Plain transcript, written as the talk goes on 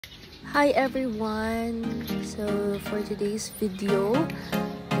Hi everyone! So, for today's video,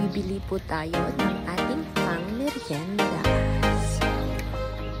 bibili po tayo ng ating pang-merienda.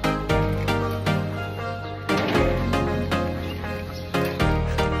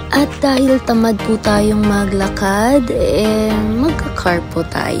 At dahil tamad po tayong maglakad, magka-car po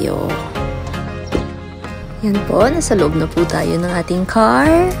tayo. Yan po, nasa loob na po tayo ng ating car.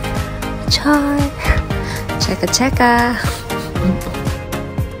 Char! Cheka!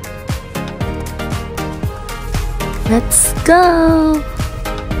 Let's go!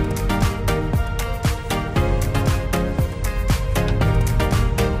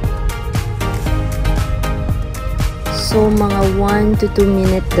 So, mga 1 to 2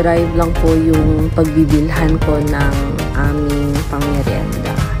 minute drive lang po yung pagbibilhan ko ng aming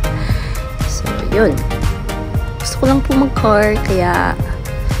pangmerienda. So, yun. Gusto ko lang po mag-car, kaya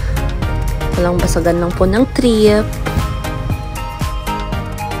walang basagan lang po ng trip.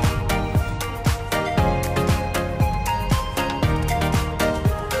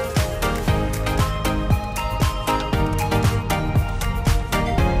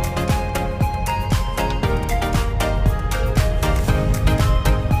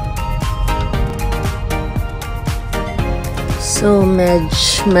 So,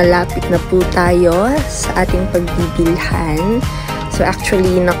 medyo malapit na po tayo sa ating pagbibilhan. So,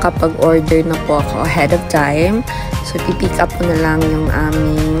 actually, nakapag-order na po ako ahead of time. So, pipick up ko na lang yung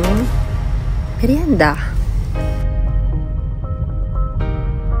aming merienda.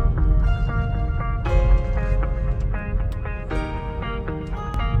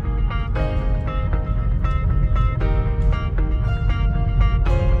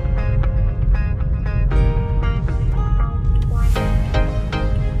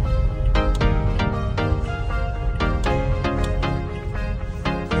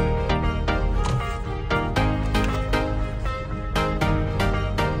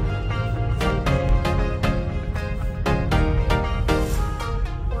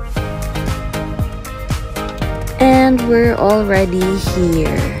 And we're already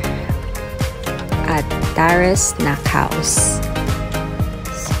here at Tara's Snack House.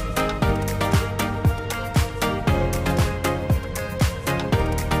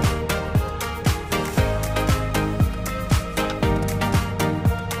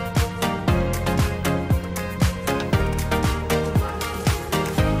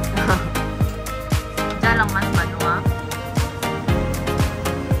 Dalang mas manuwa.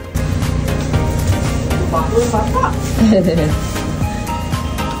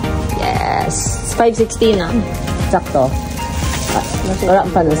 Yes. 560 na. Sakto. Wala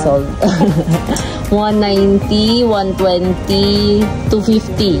pa na sold. 190, 120,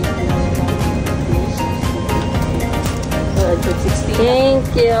 250. Thank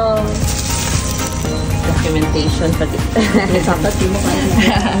you. Documentation pati. Sapat mo kayo.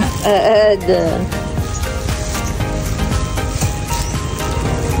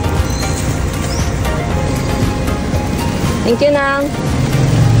 Thank you, Nang.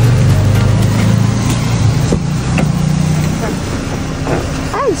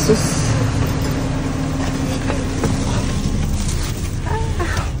 Ay, sus.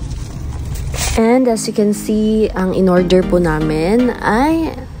 And as you can see, ang in-order po namin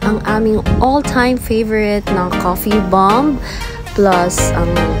ay ang aming all-time favorite ng coffee bomb plus ang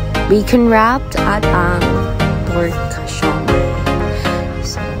bacon wrapped at ang pork siomai.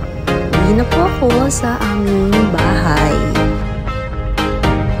 So, uwi na po ako sa aming bahay.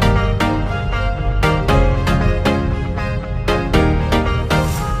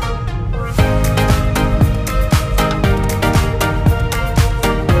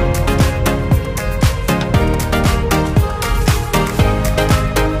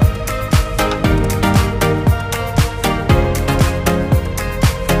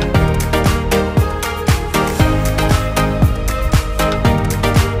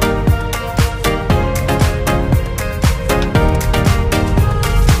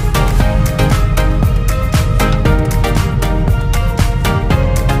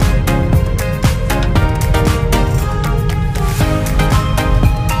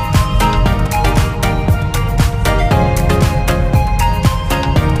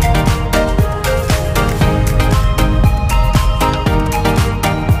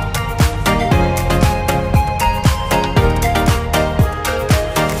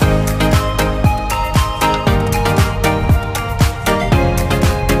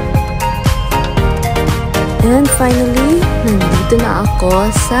 And finally, nandito na ako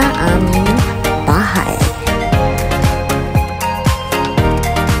sa aming bahay.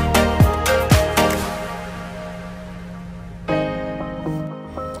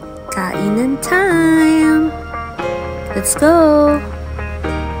 Kainan time! Let's go!